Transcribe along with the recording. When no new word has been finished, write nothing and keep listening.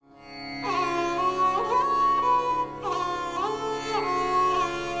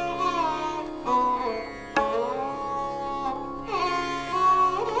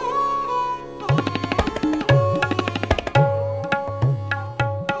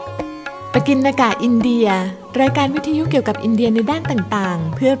ปกิณกะอินเดียรายการวิทยุเกี่ยวกับอินเดียในด้านต่าง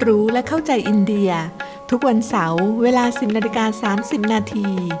ๆเพื่อรู้และเข้าใจอินเดียทุกวันเสาร์เวลา 10:30 น.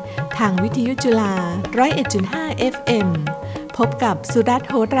ทางวิทยุจุฬา 101.5 FM พบกับสุรัตน์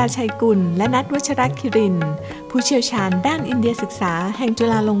โหราชัยกุลและนัทวัชรคิรินทร์ผู้เชี่ยวชาญด้านอินเดียศึกษาแห่งจุ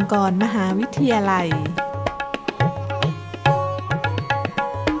ฬาลงกรณ์มหาวิทยาลัย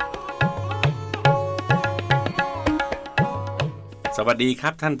สวัสดีครั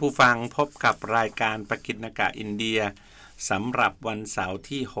บท่านผู้ฟังพบกับรายการปกิณกะอินเดียสำหรับวันเสาร์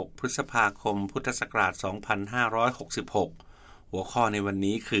ที่ 6 พฤษภาคม พุทธศักราช 2566 หัวข้อในวัน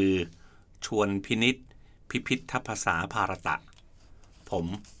นี้คือชวนพินิจพิพิธภาษาภารตะผม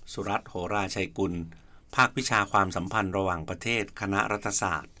สุรัตน์ โหราชัยกุลภาควิชาความสัมพันธ์ระหว่างประเทศคณะรัฐศ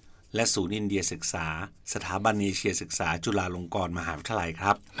าสตร์และศูนย์อินเดียศึกษาสถาบันเอเชียศึกษาจุฬาลงกรณ์มหาวิทยาลัยค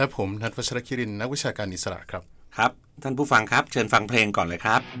รับและผมนัทวัชรคิรินทร์นักวิชาการอิสระครับครับท่านผู้ฟังครับเชิญฟังเพลงก่อนเลยค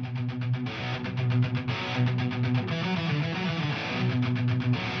รับ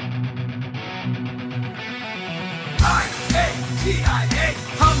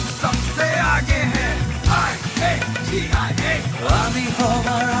हम सबसे आगे हैं आमी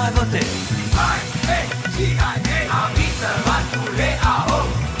हमारा गोते आमी सर्वातुरे आओ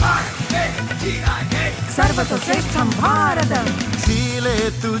सर्वतोश्रेष्ठं भारतम् झीले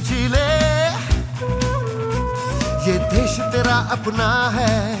तू झीले ये देश तेरा अपना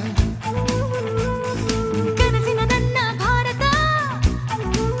है कनसिन नन्न भारत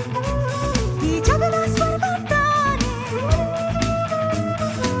ಈ ಜಗದ ಸ್ವರ್ಗದಾನೆ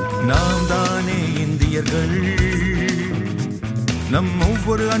நாம் தானே இந்தியர்கள் நம்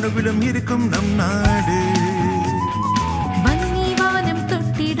ஒவ்வொரு அணுவிலும் இருக்கும் நம் நாடு வன்னிவானம்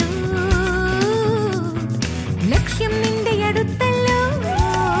தொட்டிடும் லட்சியம் இந்தியடுத்தல்லோ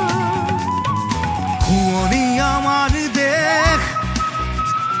கோனியா மாறு தேக்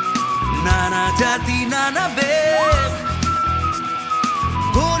नाना जाति नाना भेद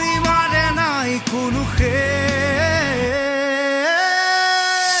गोरी मारे नाई कोनो खेद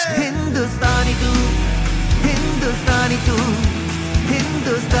हिंदुस्तानी तू हिंदुस्तानी तू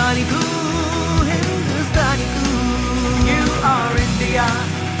हिंदुस्तानी तू हिंदुस्तानी तू You are India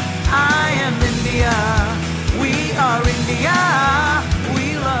I am India We are India We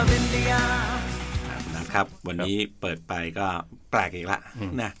love Indiaครับวันนี้เปิดไปก็แปลกอีกละ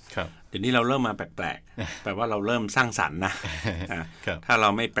นะเดี๋ยวนี้เราเริ่มมาแปลกแปลว่าเราเริ่มสร้างสรรค์นะถ้าเรา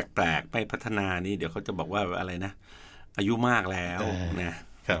ไม่แปลกไม่พัฒนานี่เดี๋ยวเขาจะบอกว่าอะไรนะอายุมากแล้วนะ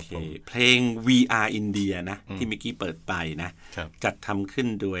โอเคเพลง VR India นะที่เมื่อกี้เปิดไปนะจัดทำขึ้น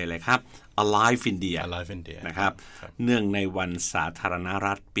โดยอะไรครับ Alive India นะครับเนื่องในวันสาธารณ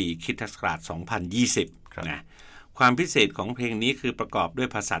รัฐปีคริสตศักราช 2020 นะความพิเศษของเพลงนี้คือประกอบด้วย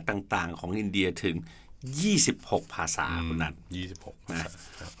ภาษาต่างๆของอินเดียถึง26 ภาษาคุณนัท26นะ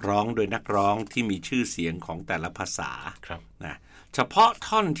ร้องโดยนักร้องที่มีชื่อเสียงของแต่ละภาษานะเฉพาะ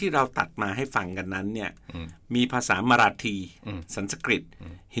ท่อนที่เราตัดมาให้ฟังกันนั้นเนี่ยมีภาษามราทีสันสกฤต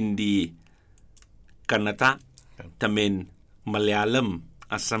ฮินดีกัณณะตะเมนมัลยาลัม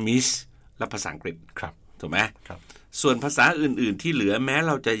อัสซามิสและภาษาอังกฤษถูกไหมส่วนภาษาอื่นๆที่เหลือแม้เ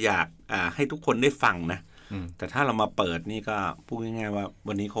ราจะอยากให้ทุกคนได้ฟังนะแต่ถ้าเรามาเปิดนี่ก็พูดง่ายๆว่า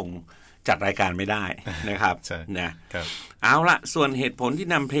วันนี้คงจัดรายการไม่ได้นะครับนะเอาละส่วนเหตุผลที่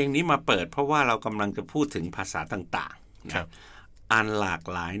นำเพลงนี้มาเปิดเพราะว่าเรากำลังจะพูดถึงภาษาต่างๆอันหลาก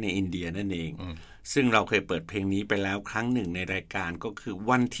หลายในอินเดียนั่นเองซึ่งเราเคยเปิดเพลงนี้ไปแล้วครั้งหนึ่งในรายการก็คือ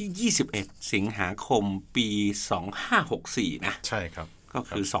วันที่21สิงหาคมปี2564นะใช่ครับก็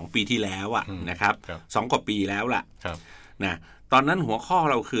คือ2ปีที่แล้วอ่ะนะครับ2กว่าปีแล้วล่ะนะตอนนั้นหัวข้อ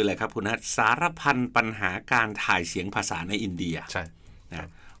เราคืออะไรครับคุณนัทสารพันปัญหาการถ่ายเสียงภาษาในอินเดียใช่นะ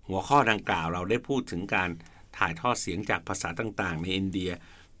หัวข้อดังกล่าวเราได้พูดถึงการถ่ายทอดเสียงจากภาษาต่างๆในอินเดีย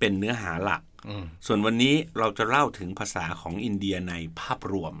เป็นเนื้อหาหลักส่วนวันนี้เราจะเล่าถึงภาษาของอินเดียในภาพ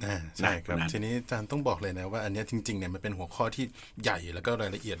รวมใช่ครับทีนี้อาจารย์ต้องบอกเลยนะว่าอันนี้จริงๆเนี่ยมันเป็นหัวข้อที่ใหญ่แล้วก็รา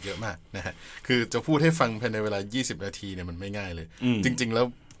ยละเอียดเยอะมากนะฮะคือจะพูดให้ฟังภายในเวลา20นาทีเนี่ยมันไม่ง่ายเลยจริงๆแล้ว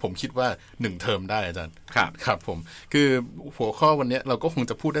ผมคิดว่า1เทอมได้อาจารย์ครับผมคือหัวข้อวันนี้เราก็คง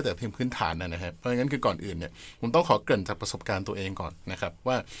จะพูดได้แต่เพียงพื้นฐานนะครับเพราะงั้นคือก่อนอื่นเนี่ยผมต้องขอเกริ่นจากประสบการณ์ตัวเองก่อนนะครับ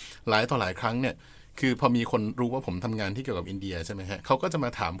ว่าหลายต่อหลายครั้งเนี่ยคือพอมีคนรู้ว่าผมทำงานที่เกี่ยวกับอินเดียใช่ไหมฮะเขาก็จะมา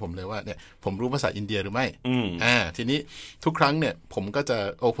ถามผมเลยว่าเนี่ยผมรู้ภาษาอินเดียหรือไม่ทีนี้ทุกครั้งเนี่ยผมก็จะ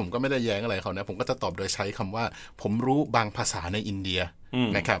ผมก็ไม่ได้แย้งอะไรเขานะผมก็จะตอบโดยใช้คำว่าผมรู้บางภาษาในอินเดีย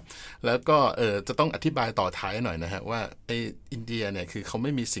นะครับแล้วก็จะต้องอธิบายต่อท้ายหน่อยนะฮะว่าไออินเดียเนี่ยคือเขาไ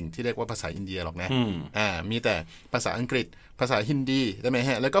ม่มีสิ่งที่เรียกว่าภาษาอินเดียหรอกนะมีแต่ภาษาอังกฤษภาษาฮินดีใช่ไหมฮ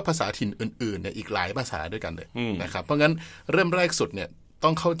ะแล้วก็ภาษาถิ่นอื่นๆเนี่ยอีกหลายภาษาด้วยกันเลยนะครับเพราะงั้นเริ่มแรกสุดเนี่ย ต้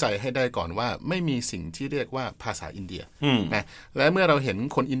องเข้าใจให้ได้ก่อนว่าไม่มีสิ่งที่เรียกว่าภาษาอินเดียนะและเมื่อเราเห็น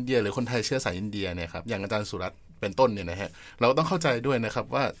คนอินเดียหรือคนไทยเชื้อสายอินเดียเนี่ยครับอย่างอาจารย์สุรัตน์เป็นต้นเนี่ยนะฮะเราต้องเข้าใจด้วยนะครับ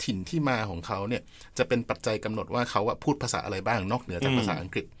ว่าถิ่นที่มาของเขาเนี่ยจะเป็นปัจจัยกำหนดว่าเขาพูดภาษาอะไรบ้างนอกเหนือจากภาษาอั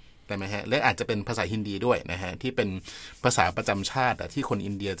งกฤษได้ไหมฮะและอาจจะเป็นภาษาฮินดีด้วยนะฮะที่เป็นภาษาประจำชาติที่คน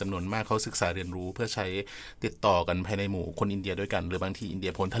อินเดียจำนวนมากเขาศึกษาเรียนรู้เพื่อใช้ติดต่อกันภายในหมู่คนอินเดียด้วยกันหรือบางทีอินเดี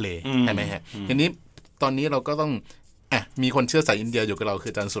ยพ้นทะเลใช่ไหมฮะทีนี้ตอนนี้เราก็ต้องมีคนเชื้อสายอินเดียอยู่กับเราคื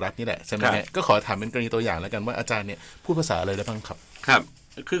ออาจารย์สุรัตน์นี่แหละใช่ไหมฮะก็ขอถามเป็นกรณีตัวอย่างแล้วกันว่าอาจารย์เนี่ยพูดภาษาอะไรได้บ้างครับครับ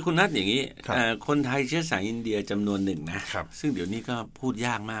คือคุณนัทอย่างนี้คนไทยเชื้อสายอินเดียจำนวนหนึ่งนะซึ่งเดี๋ยวนี้ก็พูดย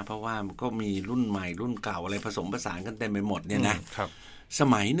ากมากเพราะว่าก็มีรุ่นใหม่รุ่นเก่าอะไรผสมผสานกันเต็มไปหมดเนี่ยนะส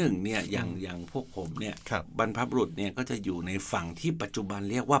มัยหนึ่งเนี่ยอย่างพวกผมเนี่ยบรรพบุรุษเนี่ยก็จะอยู่ในฝั่งที่ปัจจุบัน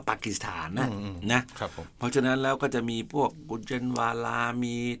เรียกว่าปากีสถานนะเพราะฉะนั้นแล้วก็จะมีพวกกุจนวาลา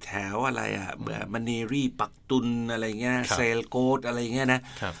มีแถวอะไรมณีรีปักตุนอะไรเงี้ยเซลโกตอะไรเงี้ยนะ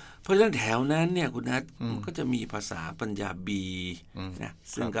เพราะฉะนั้นแถวนั้นเนี่ยคุณนัทก็จะมีภาษาปัญญาบีนะ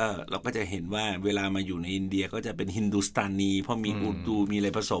ซึ่งก็เราก็จะเห็นว่าเวลามาอยู่ในอินเดียก็จะเป็นฮินดูสตานีเพราะมีอูดูมีอะไร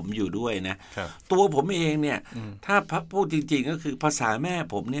ผสมอยู่ด้วยนะตัวผมเองเนี่ยถ้าพูดจริงๆก็คือภาษาแม่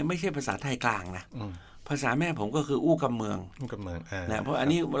ผมเนี่ยไม่ใช่ภาษาไทยกลางนะภาษาแม่ผมก็คืออู้กำเมืองนะเพราะอัน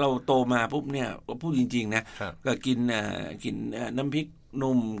นี้เราโตมาปุ๊บเนี่ยพูดจริงๆนะก็กินน้ำพริกห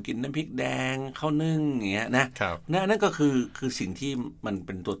นุ่มกินน้ำพริกแดงข้าวนึ่งอย่างเงี้ยนะนั่นก็คือสิ่งที่มันเ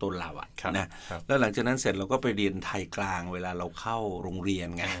ป็นตัวตนเราอะนะแล้วหลังจากนั้นเสร็จเราก็ไปเรียนไทยกลางเวลาเราเข้าโรงเรียน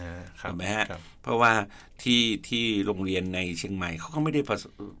ไงใช่ไหมฮะเพราะว่าที่โรงเรียนในเชียงใหม่เขาก็ไม่ได้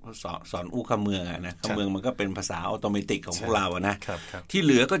สอนอู้คำเมืองนะคำเมืองมันก็เป็นภาษาออโตเมติกของพวกเราอะนะที่เห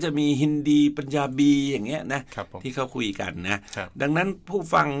ลือก็จะมีฮินดีปัญญาบีอย่างเงี้ยนะที่เขาคุยกันนะดังนั้นผู้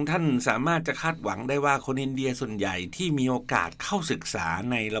ฟังท่านสามารถจะคาดหวังได้ว่าคนอินเดียส่วนใหญ่ที่มีโอกาสเข้าศึกษา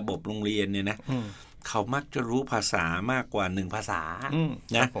ในระบบโรงเรียนเนี่ยนะเขามักจะรู้ภาษามากกว่า1ภาษา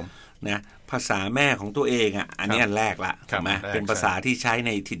นะภาษาแม่ของตัวเองอ่ะอันนี้อันแรกละถูกไหมเป็นภาษาที่ใช้ใ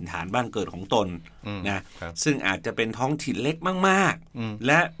นถิ่นฐานบ้านเกิดของตนนะซึ่งอาจจะเป็นท้องถิ่นเล็กมากๆแ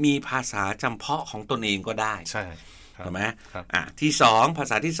ละมีภาษาจำเพาะของตนเองก็ได้ใช่ถูกไหมที่2ภา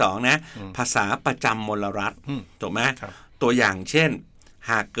ษาที่2นะภาษาประจำมลรัฐถูกไหมตัวอย่างเช่น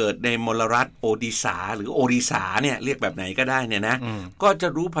หากเกิดในมลรัฐโอดิสาหรือโอริสาเนี่ยเรียกแบบไหนก็ได้เนี่ยนะก็จะ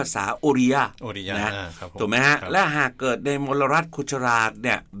รู้ภาษาโอริยานะถูกไหมฮะและหากเกิดในมลรัฐกุจราตเ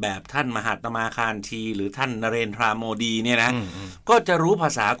นี่ยแบบท่านมหาตมาคารทีหรือท่านนเรนทราโมดีเนี่ยนะก็จะรู้ภา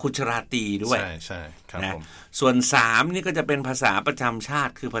ษากุจราตีด้วยใช่นะส่วน3นี่ก็จะเป็นภาษาประจำชา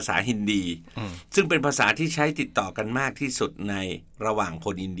ติคือภาษาฮินดีซึ่งเป็นภาษาที่ใช้ติดต่อกันมากที่สุดในระหว่างค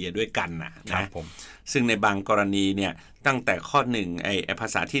นอินเดียด้วยกันนะซึ่งในบางกรณีเนี่ยตั้งแต่ข้อ1ไอ้ภา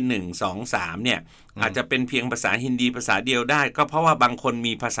ษาที่1 2 3เนี่ยอาจจะเป็นเพียงภาษาฮินดีภาษาเดียวได้ก็เพราะว่าบางคน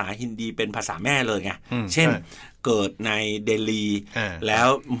มีภาษาฮินดีเป็นภาษาแม่เลยไงเช่นเกิดในเดลีแล้ว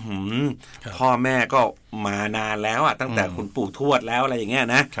พ่อแม่ก็มานานแล้วตั้งแต่คุณปู่ทวดแล้วอะไรอย่างเงี้ย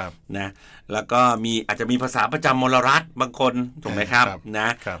นะแล้วก็อาจจะมีภาษาประจำมลรัฐบางคนถูกไหมครับนะ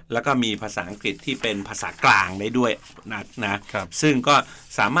แล้วก็มีภาษาอังกฤษที่เป็นภาษากลางได้ด้วยนะซึ่งก็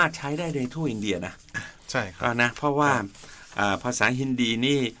สามารถใช้ได้ในทั่วอินเดียนะใช่ครับนะเพราะว่าภาษาฮินดี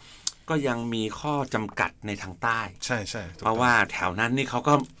นี่ก็ยังมีข้อจำกัดในทางใต้ใช่เพราะว่าแถวนั้นนี่เขา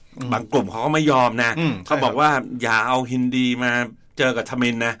ก็บางกลุ่มเขาก็ไม่ยอมนะเขาบอกว่าอย่าเอาฮินดีมาเจอกับทมิ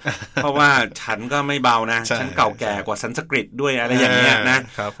ฬนะเพราะว่าฉันก็ไม่เบานะฉันเก่าแก่กว่าสันสกฤตด้วยอะไรอย่างเงี้ยนะ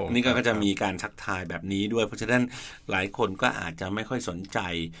นี่ก็จะมีการทักทายแบบนี้ด้วยเพราะฉะนั้นหลายคนก็อาจจะไม่ค่อยสนใจ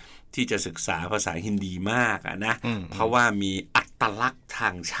ที่จะศึกษาภาษาฮินดีมากนะเพราะว่ามีอัตลักษณ์ทา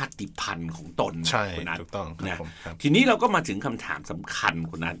งชาติพันธุ์ของตนใช่ถูกต้องนะทีนี้เราก็มาถึงคำถามสำคัญ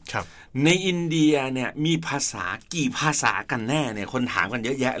คุณนัทในอินเดียเนี่ยมีภาษากี่ภาษากันแน่เนี่ยคนถามกันเย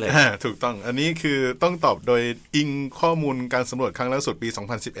อะแยะเลยถูกต้องอันนี้คือต้องตอบโดยอิงข้อมูลการสำรวจครั้งล่าสุดปี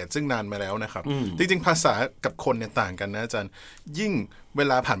2011ซึ่งนานมาแล้วนะครับจริงๆภาษากับคนเนี่ยต่างกันนะอาจารย์ยิ่งเว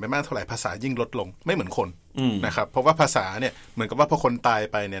ลาผ่านไปมากเท่าไหร่ภาษายิ่งลดลงไม่เหมือนคนนะครับเพราะว่าภาษาเนี่ยเหมือนกับว่าพอคนตาย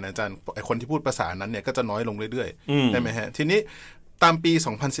ไปเนี่ยอาจารย์ไอคนที่พูดภาษานั้นเนี่ยก็จะน้อยลงเรื่อยๆใช่ไหมฮะทีนี้ตามปี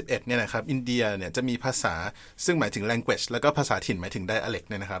 2011 เนี่ยนะครับอินเดียเนี่ยจะมีภาษาซึ่งหมายถึง language แล้วก็ภาษาถิ่นหมายถึง dialect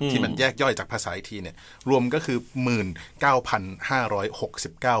เนี่ยนะครับที่มันแยกย่อยจากภาษาอีกทีเนี่ยรวมก็คือ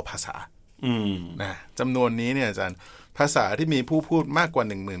 19,569 ภาษานะจำนวนนี้เนี่ยอาจารย์ภาษาที่มีผู้พูดมากกว่า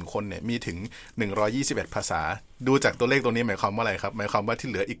 10,000 คนเนี่ยมีถึง121ภาษาดูจากตัวเลขตัวนี้หมายความว่าอะไรครับหมายความว่าที่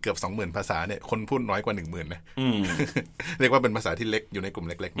เหลืออีกเกือบ 20,000 ภาษาเนี่ยคนพูดน้อยกว่า 10,000 นะเรียกว่าเป็นภาษาที่เล็กอยู่ในกลุ่ม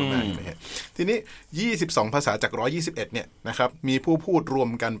เล็กๆมากๆนะฮะทีนี้22ภาษาจาก121เนี่ยนะครับมีผู้พูดรวม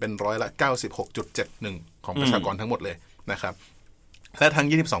กันเป็น96.71% ของประชากรทั้งหมดเลยนะครับและทั้ง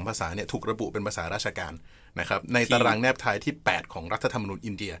22ภาษาเนี่ยถูกระบุเป็นภาษาราชการนะครับในตารางแนบท้ายที่8ของรัฐธรรมนูญ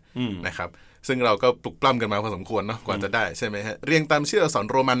อินเดียนะครับ ซึ่งเราก็ปลุกปล้ำกันมาพอสมควรเนาะกว่าจะได้ใช่ไหมฮะเรียงตามชื่ออักษร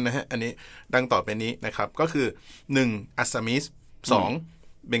โรมันนะฮะอันนี้ดังต่อไปนี้นะครับก็คือ1อัสซามิส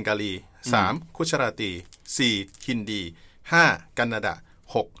2เบงกาลี3คุชราตี4ฮินดี5กันาดา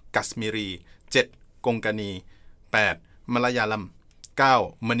6กัสมีรี7กงกานี8มลายาลัม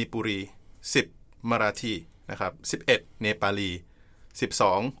9มณิปุรี10มราทีนะครับ11เนปาลี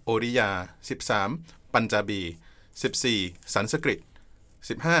12โอริยา13ปัญจาบี14สันสกฤต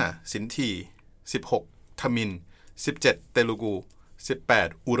15สินธี16ทมิล17เตลูกู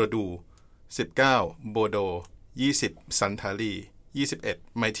18อูรดู19โบโด20สันทาลี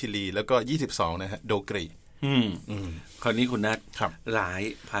21ไมทิลีแล้วก็22นะฮะโดกรีคราวนี้คุณนัทหลาย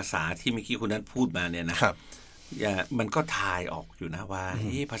ภาษาที่เมื่อกี้คุณนัทพูดมาเนี่ยนะมันก็ทายออกอยู่นะว่า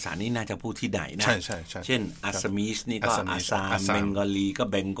ภาษานี้น่าจะพูดที่ไหนนะเช่นอัสซามิสนี่ก็อาซามเบงกอลีก็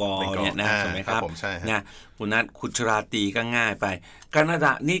เบงกอลเนี่ยนะถูกไหมครับนะคุณนัทคุชราตีก็ง่ายไปกานาด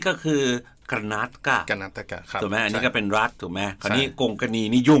านี่ก็คือกานาตกะถูกไหมอันนี้ก็เป็นรัฐถูกไหมคราวนี้กงกานี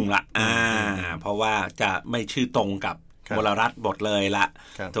นี่ยุ่งละเพราะว่าจะไม่ชื่อตรงกับมลรัฐบทเลยละ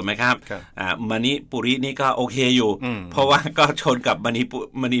ถูกไหมครับมณิปุรินี่ก็โอเคอยู่เพราะว่าก็ชนกับม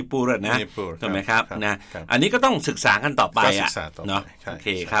ณิปุรนะถูกไหมครับนะอันนี้ก็ต้องศึกษากันต่อไปเนาะโอเค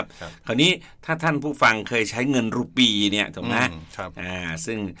ครับคราวนี้ถ้าท่านผู้ฟังเคยใช้เงินรูปีเนี่ยถูกไหม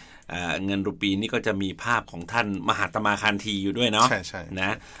ซึ่งเงินรูปีนี่ก็จะมีภาพของท่านมหาตมะคันธีอยู่ด้วยเนาะน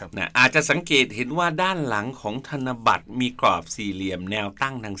ะอาจจะสังเกตเห็นว่าด้านหลังของธนบัตรมีกรอบสี่เหลี่ยมแนว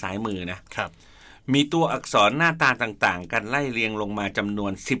ตั้งทางซ้ายมือนะครับมีตัวอักษรหน้าตาต่างๆกันไล่เรียงลงมาจำนว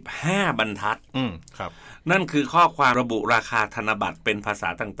น15บรรทัดครับนั่นคือข้อความระบุราคาธนบัตรเป็นภาษา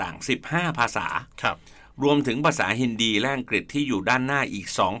ต่างๆ15ภาษาครับรวมถึงภาษาฮินดีและอังกฤษที่อยู่ด้านหน้าอีก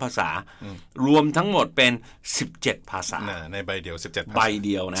2ภาษารวมทั้งหมดเป็น17ภาษาในใบเดียว17ใบเ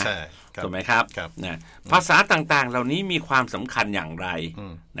ดียวนะถูกไหมครับนะภาษาต่างๆเหล่านี้มีความสำคัญอย่างไร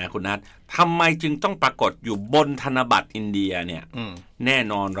นะคุณนัททำไมจึงต้องปรากฏอยู่บนธนบัตรอินเดียเนี่ยแน่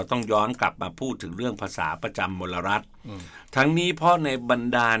นอนเราต้องย้อนกลับมาพูดถึงเรื่องภาษาประจำมลรัฐทั้งนี้เพราะในบรร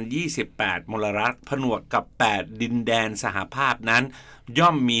ดาล28มลรัฐผนวกกับ8ดินแดนสหภาพนั้นย่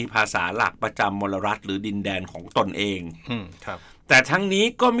อมมีภาษาหลักประจำมลรัฐหรือดินแดนของตนเองครับแต่ทั้งนี้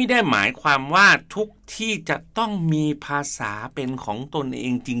ก็ไม่ได้หมายความว่าทุกที่จะต้องมีภาษาเป็นของตนเอ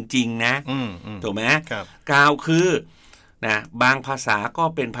งจริงๆนะถูกไหมกล่าวคือนะบางภาษาก็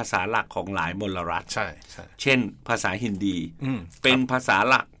เป็นภาษาหลักของหลายมลรัฐใช่เช่นภาษาฮินดีเป็นภาษา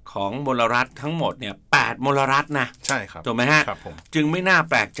หลักของมลรัฐทั้งหมดเนี่ย8มลรัฐนะใช่ครับถูกไหมฮะจึงไม่น่า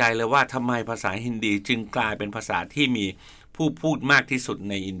แปลกใจเลยว่าทำไมภาษาฮินดีจึงกลายเป็นภาษาที่มีผู้พูดมากที่สุด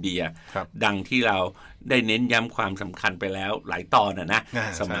ในอินเดียดังที่เราได้เน้นย้ำความสำคัญไปแล้วหลายตอนนะ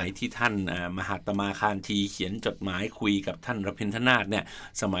สมัยที่ท่านมหาตมะคันธีเขียนจดหมายคุยกับท่านรพินทนาถเนี่ย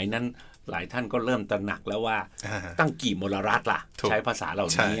สมัยนั้นหลายท่านก็เริ่มตระหนักแล้วว่าตั้งกี่มลรัฐล่ะใช้ภาษาเหล่า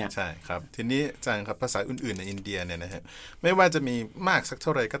นี้ใช่ครับทีนี้อาจารย์ครับภาษาอื่นๆในอินเดียเนี่ยนะฮะไม่ว่าจะมีมากสักเท่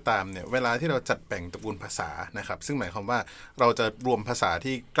าไรก็ตามเนี่ยเวลาที่เราจัดแบ่งตระกูลภาษานะครับซึ่งหมายความว่าเราจะรวมภาษา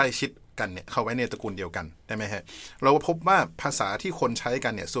ที่ใกล้ชิดกันเนี่ยเข้าไว้ในตระกูลเดียวกันได้ไหมฮะเราพบว่าภาษาที่คนใช้กั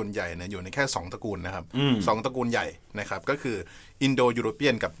นเนี่ยส่วนใหญ่เนี่ยอยู่ในแค่2ตระกูลนะครับ2ตระกูลใหญ่นะครับก็คืออินโดยูโรเปี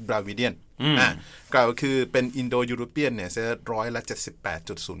ยนกับดราวิเดียนกล่าวคือเป็นอินโดยูโรเปียนเนี่ย78.05%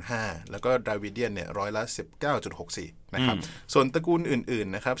แล้วก็ดราวิเดียนเนี่ย19.64%นะครับส่วนตระกูลอื่น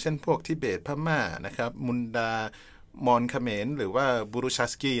ๆนะครับเช่นพวกทิเบตพม่านะครับมุนดามอนเขมรหรือว่าบูรุชั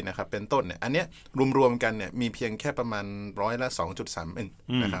สกี้นะครับเป็นต้นเนี่ยอันเนี้ยรวมๆกันเนี่ยมีเพียงแค่ประมาณ2.3%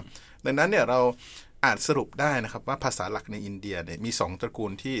นะครับดังนั้นเนี่ยเราอาจสรุปได้นะครับว่าภาษาหลักในอินเดียเนี่ยมี2ตระกู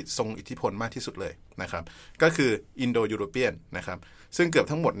ลที่ทรงอิทธิพลมากที่สุดเลยนะครับก็คืออินโดยูโรเปียนนะครับซึ่งเกือบ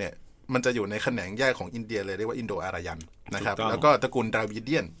ทั้งหมดเนี่ยมันจะอยู่ในแขนงแยกของอินเดียเลยเรียกว่าอินโดอารยันนะครับแล้วก็ตระกูลดราวิเ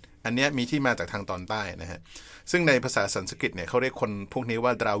ดียนอันนี้มีที่มาจากทางตอนใต้นะฮะซึ่งในภาษาสันสกฤตเนี่ยเขาเรียกคนพวกนี้ว่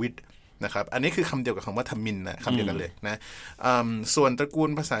าดราวิดนะครับอันนี้คือคำเดียวกับคำว่าทมิลนะคำเดียวกันเลยนะส่วนตระกูล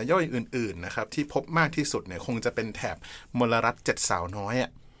ภาษาย่อยอื่นๆนะครับที่พบมากที่สุดเนี่ยคงจะเป็นแถบมลรัฐ7สาวน้อย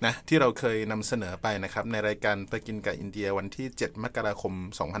นะที่เราเคยนำเสนอไปนะครับในรายการไปกินกับอินเดียวันที่7มกราคม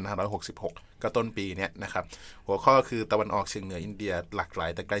2566ก็ต้นปีเนี้ยนะครับหัวข้อคือตะวันออกเฉียงเหนืออินเดียหลากหลาย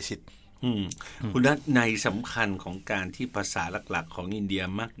แต่ใกล้ชิดคุณนัทในสำคัญของการที่ภาษาหลักๆของอินเดีย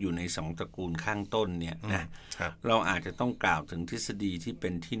มักอยู่ใน2ตระกูลข้างต้นเนี่ยนะเราอาจจะต้องกล่าวถึงทฤษฎีที่เป็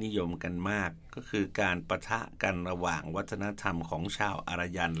นที่นิยมกันมากก็คือการปะทะกันระหว่างวัฒนธรรมของชาวอาร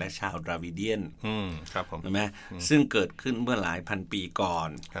ยันและชาวดราวิเดียนครับผมใช่ไหมซึ่งเกิดขึ้นเมื่อหลายพันปีก่อน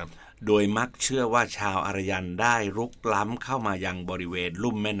โดยมักเชื่อว่าชาวอารยันได้รุกล้ำเข้ามายังบริเวณ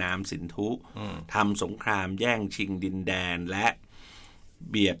ลุ่มแม่น้ำสินธุทำสงครามแย่งชิงดินแดนและ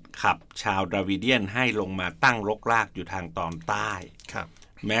เบียดขับชาวดราวิเดียนให้ลงมาตั้งรกรากอยู่ทางตอนใต้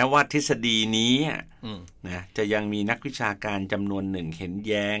แม้ว่าทฤษฎีนี้นะจะยังมีนักวิชาการจำนวนหนึ่งเห็น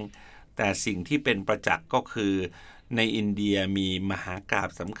แย้ง แต่สิ่งที่เป็นประจักษ์ก็คือในอินเดียมีมหากาพ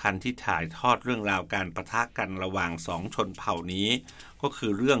ย์สำคัญที่ถ่ายทอดเรื่องราวการปะทะกันระหว่างสองชนเผ่านี้ก็คื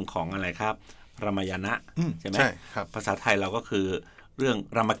อเรื่องของอะไรครับรามายณะใช่ไหมภาษาไทยเราก็คือเรื่อง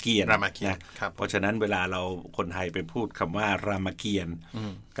รามเกียรติ์นะเพราะฉะนั้นเวลาเราคนไทยไปพูดคำว่ารามเกียรติ์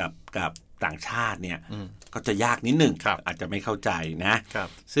กับต่างชาติเนี่ยก็จะยากนิดหนึ่งอาจจะไม่เข้าใจนะ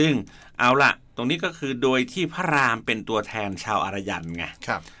ซึ่งเอาละตรงนี้ก็คือโดยที่พระรามเป็นตัวแทนชาวอารยันไง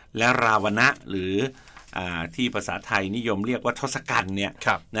และราวณะหรือที่ภาษาไทยนิยมเรียกว่าทศกัณฐ์เนี่ย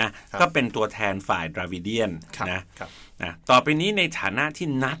นะก็เป็นตัวแทนฝ่ายดราวิเดียนนะต่อไปนี้ในฐานะที่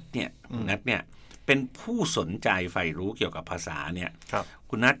นัทเนี่ยเป็นผู้สนใจใฝ่รู้เกี่ยวกับภาษาเนี่ย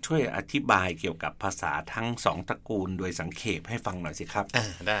คุณนัทช่วยอธิบายเกี่ยวกับภาษาทั้งสองตระกูลโดยสังเขปให้ฟังหน่อยสิครับ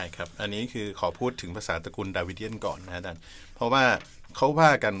ได้ครับอันนี้คือขอพูดถึงภาษาตระกูลดราวิเดียนก่อนนะอาจารย์เพราะว่าเขาว่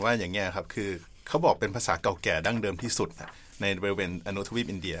ากันว่าอย่างเงี้ยครับคือเขาบอกเป็นภาษาเก่าแก่ดั้งเดิมที่สุดในบริเวณอนุทวีป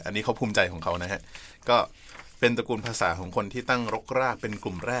อินเดียอันนี้เขาภูมิใจของเขานะฮะก็เป็นตระกูลภาษาของคนที่ตั้งรกรากเป็นก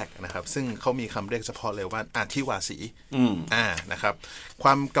ลุ่มแรกนะครับซึ่งเขามีคำเรียกเฉพาะเลยว่าอาทิวาสีนะครับคว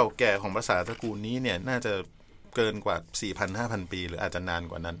ามเก่าแก่ของภาษาตระกูลนี้เนี่ยน่าจะเกินกว่า 4,000-5,000 ปีหรืออาจจะนาน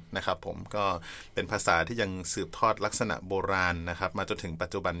กว่านั้นนะครับผมก็เป็นภาษาที่ยังสืบทอดลักษณะโบราณนะครับมาจนถึงปัจ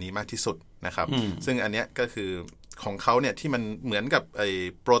จุบันนี้มากที่สุดนะครับซึ่งอันเนี้ยก็คือของเขาเนี่ยที่มันเหมือนกับไอ้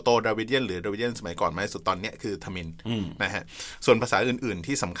โปรโตดราวิเดียนหรือดราวิเดียนสมัยก่อนมากที่สุดตอนนี้คือทมิฬนะฮะส่วนภาษาอื่นๆ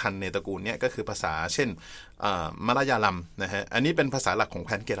ที่สำคัญในตระกูลเนี่ยก็คือภาษาเช่นมาลายาลัมนะฮะอันนี้เป็นภาษาหลักของแค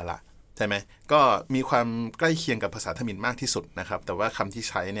ว้นเกราละใช่ไหมก็มีความใกล้เคียงกับภาษาทมิฬมากที่สุดนะครับแต่ว่าคำที่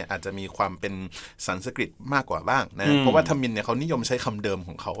ใช้เนี่ยอาจจะมีความเป็นสันสกฤตมากกว่าบ้างนะเพราะว่าทมิฬเนี่ยเขานิยมใช้คำเดิมข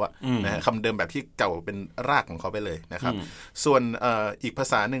องเขาอะนะฮะคำเดิมแบบที่เก่าเป็นรากของเขาไปเลยนะครับส่วนอีกภา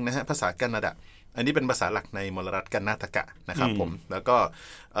ษาหนึ่งนะฮะภาษากันาดะอันนี้เป็นภาษาหลักในมลรัฐกานาตกะนะครับผมแล้วก็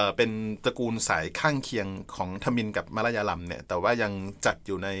เป็นตระกูลสายข้างเคียงของทมิฬกับมาลายาลัมเนี่ยแต่ว่ายังจัดอ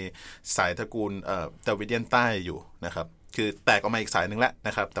ยู่ในสายตระกูลดราวิเดียนใต้อยู่นะครับคือแตกออกมาอีกสายหนึ่งแล้วน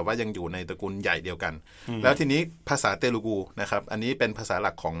ะครับแต่ว่ายังอยู่ในตระกูลใหญ่เดียวกันแล้วทีนี้ภาษาเตลูกูนะครับอันนี้เป็นภาษาห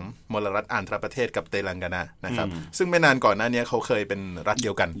ลักของมลรัฐอันธรประเทศกับเตลังกานานะครับซึ่งไม่นานก่อนหน้านี้เขาเคยเป็นรัฐเดี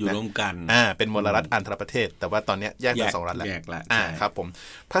ยวกันอยู่ร่วมกันเป็นมลรัฐอันธรประเทศแต่ว่าตอนนี้แยกเป็น2รัฐแล้วครับผม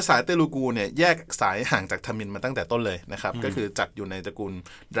ภาษาเตลูกูเนี่ยแยกสายห่างจากทมิฬมาตั้งแต่ต้นเลยนะครับก็คือจัดอยู่ในตระกูล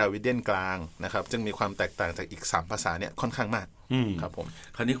ดราวิเดียนกลางนะครับจึงมีความแตกต่างจากอีก3ภาษาเนี่ยค่อนข้างมากครับผม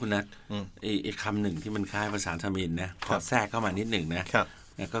คราวนี้คุณนัทอีกคำหนึ่งที่มันคล้ายภาษาทมิฬนะขอแทรกเข้ามานิดหนึ่งนะ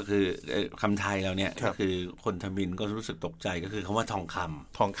ก็คือคำไทยเราเนี่ยก็คือคนทมิฬก็รู้สึกตกใจก็คือคำว่าทองค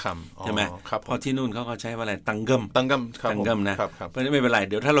ำใช่ไหมเพราะที่นู่นเขาก็ใช้ว่าอะไรตังเกิมนะเพราะไม่เป็นไร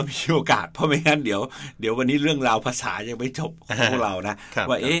เดี๋ยวถ้าเรามีโอกาสเพราะไม่งั้นเดี๋ยววันนี้เรื่องราวภาษายังไม่จบของพวกเรานะ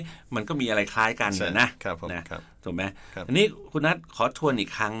ว่ามันก็มีอะไรคล้ายกันนะถูกไหมอันนี้คุณนัทขอทวนอีก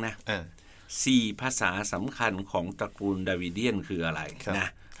ครั้งนะ4ภาษาสำคัญของตระกูลดราวิเดียนคืออะไรนะ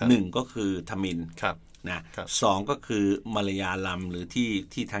1ก็คือทมิฬนะ2ก็คือมาลายาลัมหรือ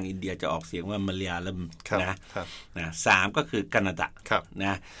ที่ทางอินเดียจะออกเสียงว่ามาลายาลัมนะ3ก็คือกันาดะน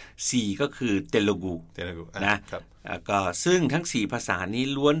ะ4ก็คือเตลูกูนะก็ซึ่งทั้ง4ภาษานี้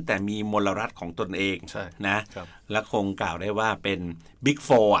ล้วนแต่มีมลรัฐของตนเองนะและคงกล่าวได้ว่าเป็นบิ๊กโฟ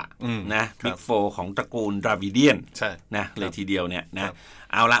ร์นะบิ๊กโฟร์ของตระกูลดราวิเดียนนะเลยทีเดียวเนี่ยนะ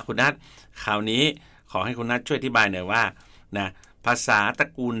เอาละคุณนัทคราวนี้ขอให้คุณนัทช่วยอธิบายหน่อยว่านะภาษาตระ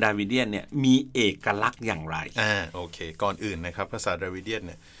กูลดราวิเดียนเนี่ยมีเอกลักษณ์อย่างไรโอเคก่อนอื่นนะครับภาษาดราวิเดียนเ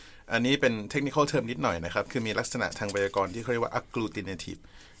นี่ยอันนี้เป็นเทคนิคอลเทอมนิดหน่อยนะครับคือมีลักษณะทางไวยากรณ์ที่เขาเรียกว่า agglutinative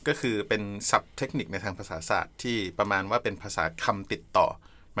ก็คือเป็นศัพท์เทคนิคในทางภาษาศาสตร์ที่ประมาณว่าเป็นภาษาคำติดต่อ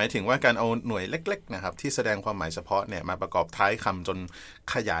หมายถึงว่าการเอาหน่วยเล็กๆนะครับที่แสดงความหมายเฉพาะเนี่ยมาประกอบท้ายคำจน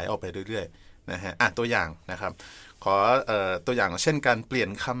ขยายออกไปเรื่อยๆนะฮะตัวอย่างนะครับขอตัวอย่างเช่นการเปลี่ยน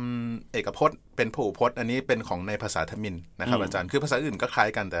คำเอกพจน์เป็นพหูพจน์อันนี้เป็นของในภาษาทมิฬนะครับอาจารย์คือภาษาอื่นก็คล้าย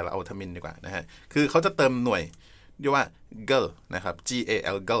กันแต่เราเอาทมิฬดีกว่านะฮะคือเขาจะเติมหน่วยเรียกว่า girl นะครับ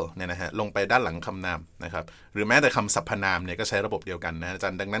gal girl เนี่ยนะฮะลงไปด้านหลังคำนามนะครับหรือแม้แต่คำสรรพนามเนี่ยก็ใช้ระบบเดียวกันนะอาจา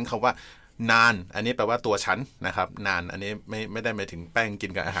รย์ดังนั้นคำว่านานอันนี้แปลว่าตัวฉันนะครับนานอันนี้ไม่ได้หมายถึงแป้งกิ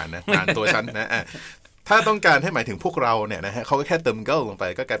นกับอาหารนะนานตัวฉันนะถ้าต้องการให้หมายถึงพวกเราเนี่ยนะฮะเขาก็แค่เติม girl ลงไป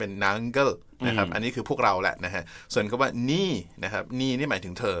ก็กลายเป็นนาง girl นะครับอันนี้คือพวกเราแหละนะฮะส่วนคำว่านี่นะครับนี่หมายถึ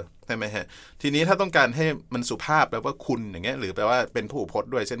งเธอใช่ไหมฮะทีนี้ถ้าต้องการให้มันสุภาพแปลว่าคุณอย่างเงี้ยหรือแปลว่าเป็นพหูพจน์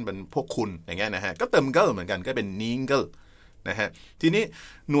ด้วยเช่นเป็นพวกคุณอย่างเงี้ยนะฮะก็เติม girl เหมือนกันก็เป็นนิง girlนะฮะทีนี้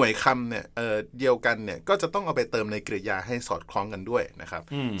หน่วยคำเนี่ยเดียวกันเนี่ยก็จะต้องเอาไปเติมในกริยาให้สอดคล้องกันด้วยนะครับ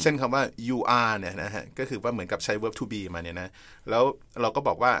เช่นคำว่า you are เนี่ยนะฮะก็คือว่าเหมือนกับใช้ verb to be มาเนี่ยนะแล้วเราก็บ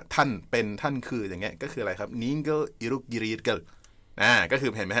อกว่าท่านเป็นท่านคืออย่างเงี้ยก็คืออะไรครับ ningal iruk girirgal ก็คื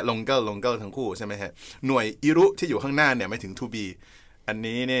อเห็นไหมฮะ longal ทั้งคู่ใช่ไหมฮะหน่วย iru ที่อยู่ข้างหน้าเนี่ยหมายถึง to be อัน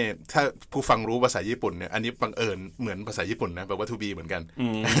นี้เนี่ยถ้าผู้ฟังรู้ภาษาญี่ปุ่นเนี่ยอันนี้บังเอิญเหมือนภาษาญี่ปุ่นนะแปลว่า to be เหมือนกัน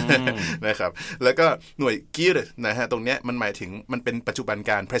นะครับแล้วก็หน่วยกิรนะฮะตรงเนี้ยมันหมายถึงมันเป็นปัจจุบัน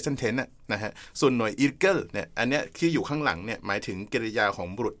การ present tense นะฮะส่วนหน่วยอิร์เกิลเนี่ยอันเนี้ยที่อยู่ข้างหลังเนี่ยหมายถึงกริยาของ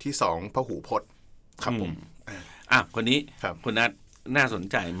บุรุษที่2พหูพจน์ครับผมคนนี้คุณนัทน่าสน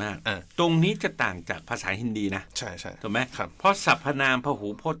ใจมากตรงนี้จะต่างจากภาษาฮินดีนะใช่ใช่ถูกไหมเพราะสรรพนามพหู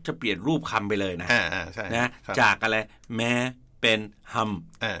พจน์จะเปลี่ยนรูปคำไปเลยนะใช่นะจากอะไรแม้เป็นฮัม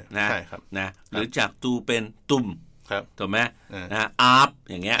นะนะหรือจากตูเป็นตุ่มถูกไหมนะอาบ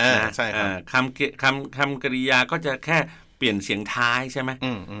อย่างเงี้ยนะคำกริยาก็จะแค่เปลี่ยนเสียงท้ายใช่ไหม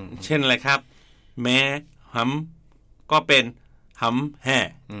เช่นอะไรครับแม้ฮัมก็เป็นฮัมแห่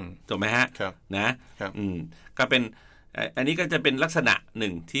ถูกไหมฮะนะก็เป็นอันนี้ก็จะเป็นลักษณะห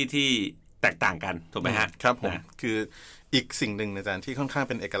นึ่งที่แตกต่างกันถูกไหมฮะครับผมคืออีกสิ่งหนึ่งอาจารย์ที่ค่อนข้าง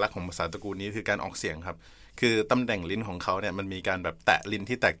เป็นเอกลักษณ์ของภาษาตระกูลนี้คือการออกเสียงครับคือตำแหน่งลิ้นของเขาเนี่ยมันมีการแบบแตะลิ้น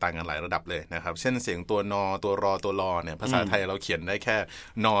ที่แตกต่างกันหลายระดับเลยนะครับเช่นเสียงตัวนอตัวรอตัวลอเนี่ยภาษาไทยเราเขียนได้แค่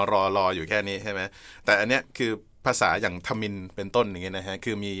นอรอลออยู่แค่นี้ใช่ไหมแต่อันเนี้ยคือภาษาอย่างทมิฬเป็นต้นอย่างเงี้ยนะฮะ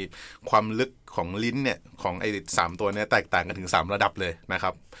คือมีความลึกของลิ้นเนี่ยของไอ้3ตัวเนี่ยแตกต่างกันถึง3ระดับเลยนะค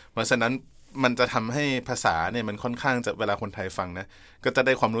รับเพราะฉะนั้นมันจะทำให้ภาษาเนี่ยมันค่อนข้างจะเวลาคนไทยฟังนะก็จะไ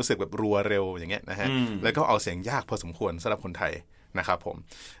ด้ความรู้สึกแบบรัวเร็วอย่างเงี้ยนะฮะแล้วก็เอาเสียงยากพอสมควรสำหรับคนไทยนะครับผม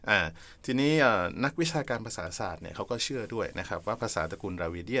ทีนี้นักวิชาการภาษาศาสตร์เนี่ยเขาก็เชื่อด้วยนะครับว่าภาษาตระกูลดรา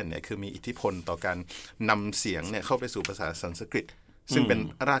วิเดียนเนี่ยคือมีอิทธิพลต่อการนำเสียงเนี่ยเข้าไปสู่ภาษาสันสกฤตซึ่งเป็น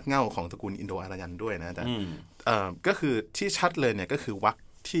รากเหง้าของตระกูลอินโดอารยันด้วยนะอาจารย์ก็คือที่ชัดเลยเนี่ยก็คือวรรค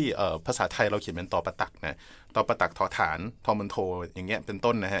ที่ภาษาไทยเราเขียนเป็นตอประตักนะตอประตักทอฐานทอมันโทอย่างเงี้ยเป็น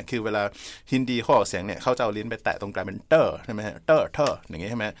ต้นนะฮะคือเวลาฮินดีเขาออกเสียงเนี่ยเขาจะเอาลิ้นไปแตะตรงกลางเป็นเตอร์ใช่ไหมฮะเตอร์อย่างเงี้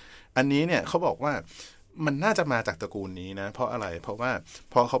ยใช่ไหมอันนี้เนี่ยเขาบอกว่ามันน่าจะมาจากตระกูลนี้นะเพราะอะไรเพราะว่า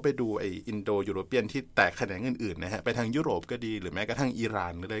พอเขาไปดูไออินโดยุโรเปียนที่แตกแขนงอื่นๆนะฮะไปทางยุโรปก็ดีหรือแม้กระทั่งอิหร่า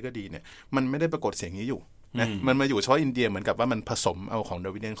นหรืออะไรก็ดีเนี่ยมันไม่ได้ปรากฏเสียงนี้อยู่นะมันมาอยู่เฉพาะอินเดียเหมือนกับว่ามันผสมเอาของดร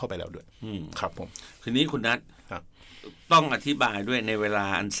าวิเดียนเข้าไปแล้วด้วยครับผมทีนี้คุณนัทต้องอธิบายด้วยในเวลา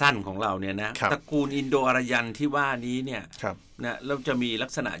อันสั้นของเราเนี่ยนะตระกูลอินโดอารยันที่ว่านี้เนี่ยนะเราจะมีลั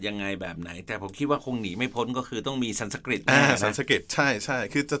กษณะยังไงแบบไหนแต่ผมคิดว่าคงหนีไม่พ้นก็คือต้องมีสันสกฤตสันสกฤตใช่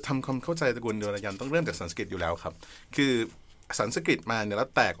คือจะทำความเข้าใจตระกูลอินโดอารยันต้องเริ่มจากสันสกฤตอยู่แล้วครับคือสันสกฤตมาเนี่ยแล้ว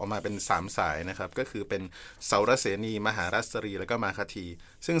แตกออกมาเป็น3สายนะครับก็คือเป็นเสารเสนีมหารัสรีแล้วก็มาคาที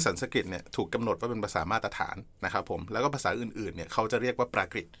ซึ่งสันสกฤตเนี่ยถูกกำหนดว่าเป็นภาษามาตรฐานนะครับผมแล้วก็ภาษาอื่นๆเนี่ยเขาจะเรียกว่าปรา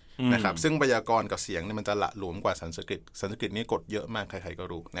กฤตนะครับซึ่งไวยากรณ์กับเสียงเนี่ยมันจะละหลวมกว่าสันสกฤตนี่กฎเยอะมากใครๆก็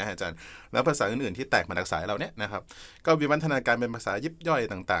รู้นะอาจารย์แล้วภาษาอื่นๆที่แตกมาจากสายเราเนี่ยนะครับก็วิวัฒนาการเป็นภาษายิบย่อย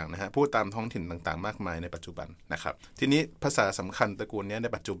ต่างๆนะฮะพูดตามท้องถิ่นต่างๆมากมายในปัจจุบันนะครับทีนี้ภาษาสำคัญตระกูลนี้ใน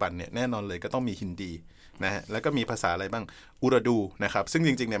ปัจจุบันเนี่ยแน่นอนเลยก็ต้องมีฮินดีนะฮะแล้วก็มีภาษาอะไรบ้างอุรดูนะครับซึ่งจ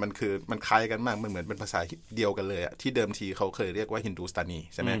ริงๆเนี่ยมันคล้ายกันมากมันเหมือนเป็นภาษาเดียวกันเลยอะที่เดิมทีเขาเคยเรียกว่าฮินดูสตานี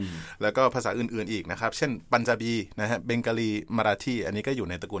ใช่ไหมแล้วก็ภาษาอื่นๆอีกนะครับเช่นปัญจาบีนะฮะเบงกาลีมาราธีอันนี้ก็อยู่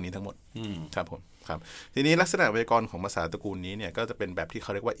ในตระกูลนี้ทั้งหมดครับผมครับทีนี้ลักษณะไวยากรณ์ของภาษาตระกูลนี้เนี่ยก็จะเป็นแบบที่เข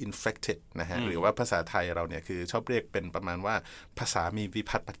าเรียกว่า inflected นะฮะหรือว่าภาษาไทยเราเนี่ยคือชอบเรียกเป็นประมาณว่าภาษามีวิ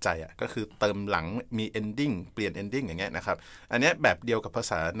ภัตปัจจัยก็คือเติมหลังมี ending เปลี่ยน ending อย่างเงี้ยนะครับอันนี้แบบเดียวกับภา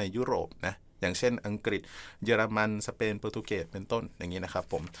ษาในยุโรปนะอย่างเช่นอังกฤษเยอรมันสเปนโปรตุเกสเป็นต้นอย่างนี้นะครับ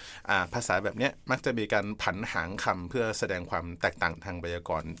ผมภาษาแบบนี้มักจะมีการผันหางคำเพื่อแสดงความแตกต่างทางไวยา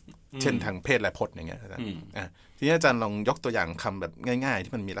กรณ์เช่นทางเพศและพจน์อย่างเงี้ยทีนี้อาจารย์ลองยกตัวอย่างคำแบบง่ายๆ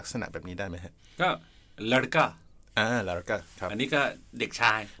ที่มันมีลักษณะแบบนี้ได้ไหมฮะก็ลาริก้าลาริก้าครับอันนี้ก็เด็กช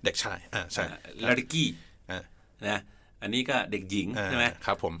ายใช่ลาริกี้นะอันนี้ก็เด็กหญิงใช่ไหมค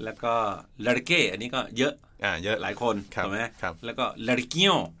รับผมแล้วก็ลาริเก้อันนี้ก็เยอะหลายคนถูกไหมแล้วก็ลาริกิโ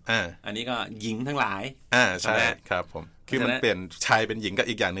ออันนี้ก็หญิงทั้งหลายใช่ครับผมคือมันเปลี่ยนชายเป็นหญิงก็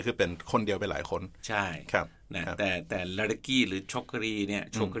อีกอย่างนึงคือเป็นคนเดียวไปหลายคนใช่ครับนะแต่ลาริกี้หรือโชกรีเนี่ย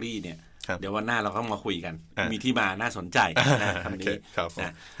เดี๋ยววันหน้าเราก็มาคุยกันมีที่มาน่าสนใจนะคำนี้น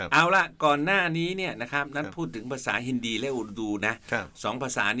ะเอาละก่อนหน้านี้เนี่ยนะครับนั้นพูดถึงภาษาฮินดีและอุรดูนะ2ภา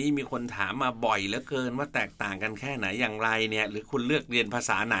ษานี้มีคนถามมาบ่อยเหลือเกินว่าแตกต่างกันแค่ไหนอย่างไรเนี่ยหรือคุณเลือกเรียนภา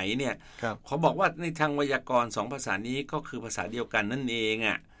ษาไหนเนี่ยเขาบอกว่าในทางไวยากรณ์2ภาษานี้ก็คือภาษาเดียวกันนั่นเอง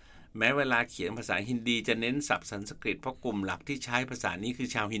อ่ะแม้เวลาเขียนภาษาฮินดีจะเน้นศัพท์สันสกฤตเพราะกลุ่มหลักที่ใช้ภาษานี้คือ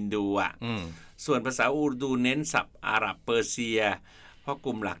ชาวฮินดูอ่ะส่วนภาษาอุรดูเน้นศัพท์อาหรับเปอร์เซียเพราะก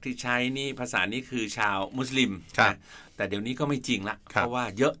ลุ่มหลักที่ใช้นี่ภาษานี้คือชาวมุสลิมนะแต่เดี๋ยวนี้ก็ไม่จริงละเพราะว่า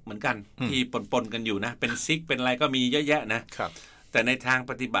เยอะเหมือนกันที่ปนกันอยู่นะเป็นซิกเป็นอะไรก็มีเยอะแยะนะแต่ในทาง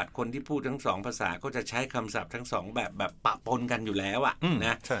ปฏิบัติคนที่พูดทั้ง2ภาษาก็จะใช้คำศัพท์ทั้ง2แบบปะปนกันอยู่แล้วอ่ะน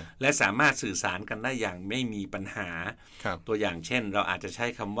ะและสามารถสื่อสารกันได้อย่างไม่มีปัญหาตัวอย่างเช่นเราอาจจะใช้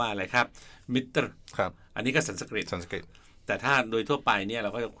คำว่าอะไรครับมิตรอันนี้ก็สันสกฤต แต่ถ้าโดยทั่วไปเนี่ยเรา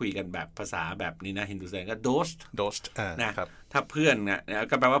ก็จะคุยกันแบบภาษาแบบนี้นะฮินดูสแตนก็ dost นะครับถ้าเพื่อนนะ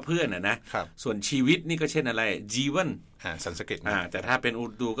ก็แปลว่าเพื่อนนะส่วนชีวิตนี่ก็เช่นอะไรจีวันสันสกฤตแต่ถ้าเป็นอุ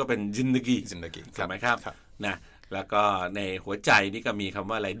รดูก็เป็นจินดกีถูกไหมครับนะแล้วก็ในหัวใจนี่ก็มีคำ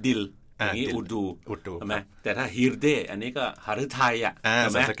ว่าอะไรดิลอย่างนี้อุรดูใช่ไหมแต่ถ้าฮิรเดอันนี้ก็หฤทัยใช่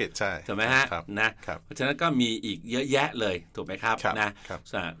ไหมใช่ถูกไหมฮะนะเพราะฉะนั้นก็มีอีกเยอะแยะเลยถูกไหมครับนะ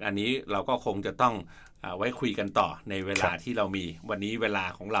อันนี้เราก็คงจะต้องไว้คุยกันต่อในเวลาที่เรามีวันนี้เวลา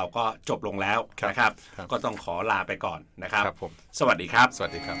ของเราก็จบลงแล้วนะครับก็ต้องขอลาไปก่อนนะครับสวัสดีครับสวั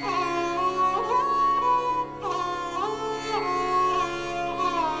สดีครับ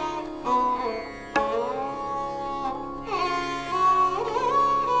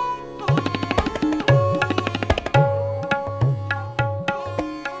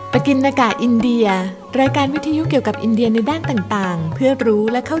ปกิณกะอินเดียรายการวิทยุเกี่ยวกับอินเดียในด้านต่างๆเพื่อรู้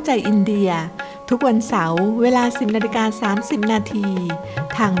และเข้าใจอินเดียทุกวันเสาร์เวลา 10:30 นาที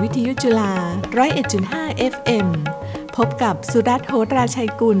ทางวิทยุจุฬา 101.5 FM พบกับสุรัตน์ โหราชัย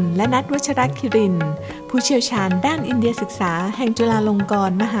กุลและนัทวัชรคิรินทร์ผู้เชี่ยวชาญด้านอินเดียศึกษาแห่งจุฬาลงก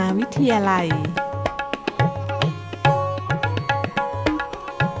รณ์มหาวิทยาลัย